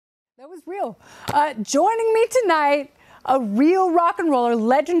That was real. Joining me tonight, a real rock and roller,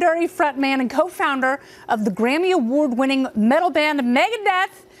 legendary frontman and co-founder of the Grammy Award-winning metal band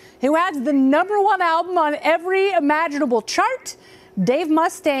Megadeth, who has the #1 album on every imaginable chart. Dave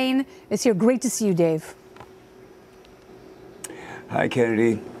Mustaine is here. Great to see you, Dave. Hi,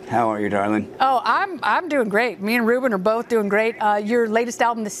 Kennedy. How are you, darling? Oh, I'm doing great. Me and Ruben are both doing great. Your latest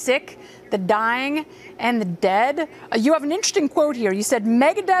album, The Sick, The Dying, and The Dead. You have an interesting quote here. You said,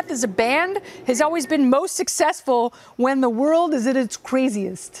 Megadeth as a band has always been most successful when the world is at its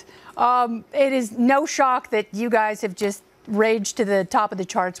craziest. It is no shock that you guys have just raged to the top of the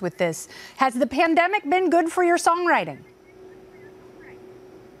charts with this. Has the pandemic been good for your songwriting?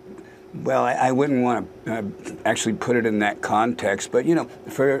 Well, I wouldn't want to actually put it in that context, but you know,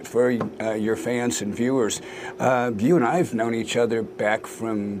 for your fans and viewers, you and I have known each other back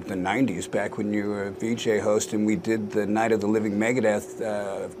from the '90s, back when you were a VJ host, and we did the Night of the Living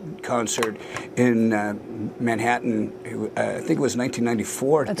Megadeth concert in Manhattan. I think it was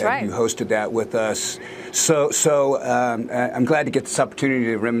 1994 That's that right. You hosted that with us. So I'm glad to get this opportunity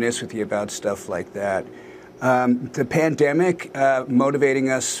to reminisce with you about stuff like that. The pandemic motivating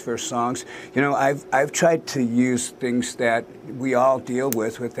us for songs. You know, I've tried to use things that we all deal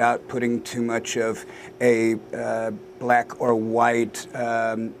with without putting too much of a black or white,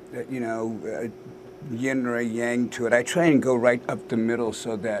 you know, yin or a yang to it. I try and go right up the middle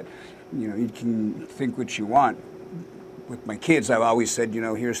so that, you know, you can think what you want. With my kids, I've always said, you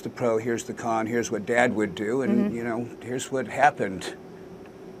know, here's the pro, here's the con, here's what Dad would do, and you know, here's what happened.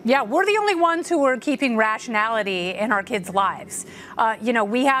 Yeah, we're the only ones who are keeping rationality in our kids' lives. You know,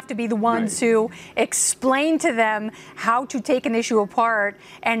 we have to be the ones who explain to them how to take an issue apart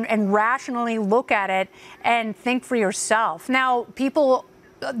and rationally look at it and think for yourself. Now, people,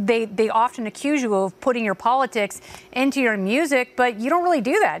 they often accuse you of putting your politics into your music, but you don't really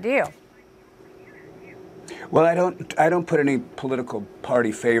do that, do you? Well, I don't put any political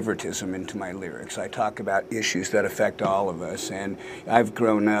party favoritism into my lyrics. I talk about issues that affect all of us, and I've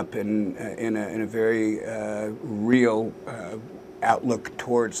grown up in a very real outlook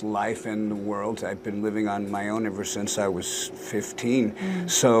towards life and the world. I've been living on my own ever since I was 15.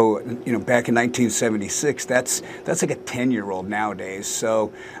 So, you know, back in 1976, that's like a 10-year-old nowadays.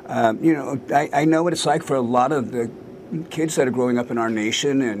 So, you know, I know what it's like for a lot of the kids that are growing up in our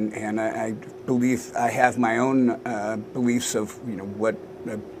nation, and I believe I have my own beliefs of, you know, what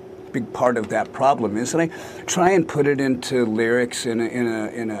a big part of that problem is, and I try and put it into lyrics in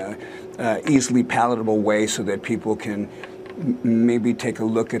a easily palatable way so that people can maybe take a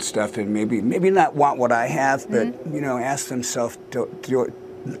look at stuff and maybe not want what I have, but you know, ask themselves,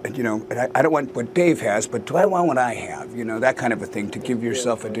 you know, I don't want what Dave has, but do I want what I have? You know, that kind of a thing, to give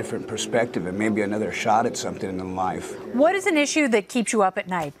yourself a different perspective and maybe another shot at something in life. What is an issue that keeps you up at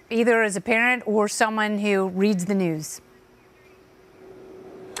night, either as a parent or someone who reads the news?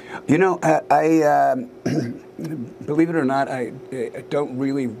 You know, I believe it or not, I don't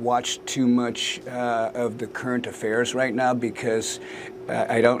really watch too much of the current affairs right now because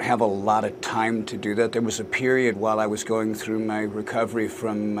I don't have a lot of time to do that. There was a period while I was going through my recovery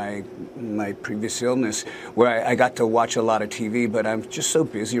from my previous illness where I got to watch a lot of TV, but I'm just so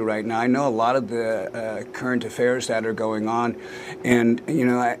busy right now. I know a lot of the current affairs that are going on, and you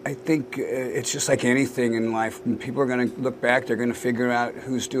know, I think it's just like anything in life. When people are going to look back, they're going to figure out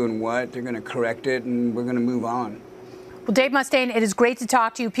who's doing what, they're going to correct it, and we're going to move on. Well, Dave Mustaine, it is great to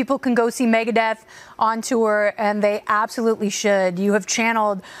talk to you. People can go see Megadeth on tour, and they absolutely should. You have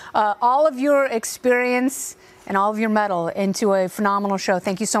channeled all of your experience and all of your metal into a phenomenal show.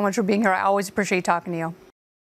 Thank you so much for being here. I always appreciate talking to you.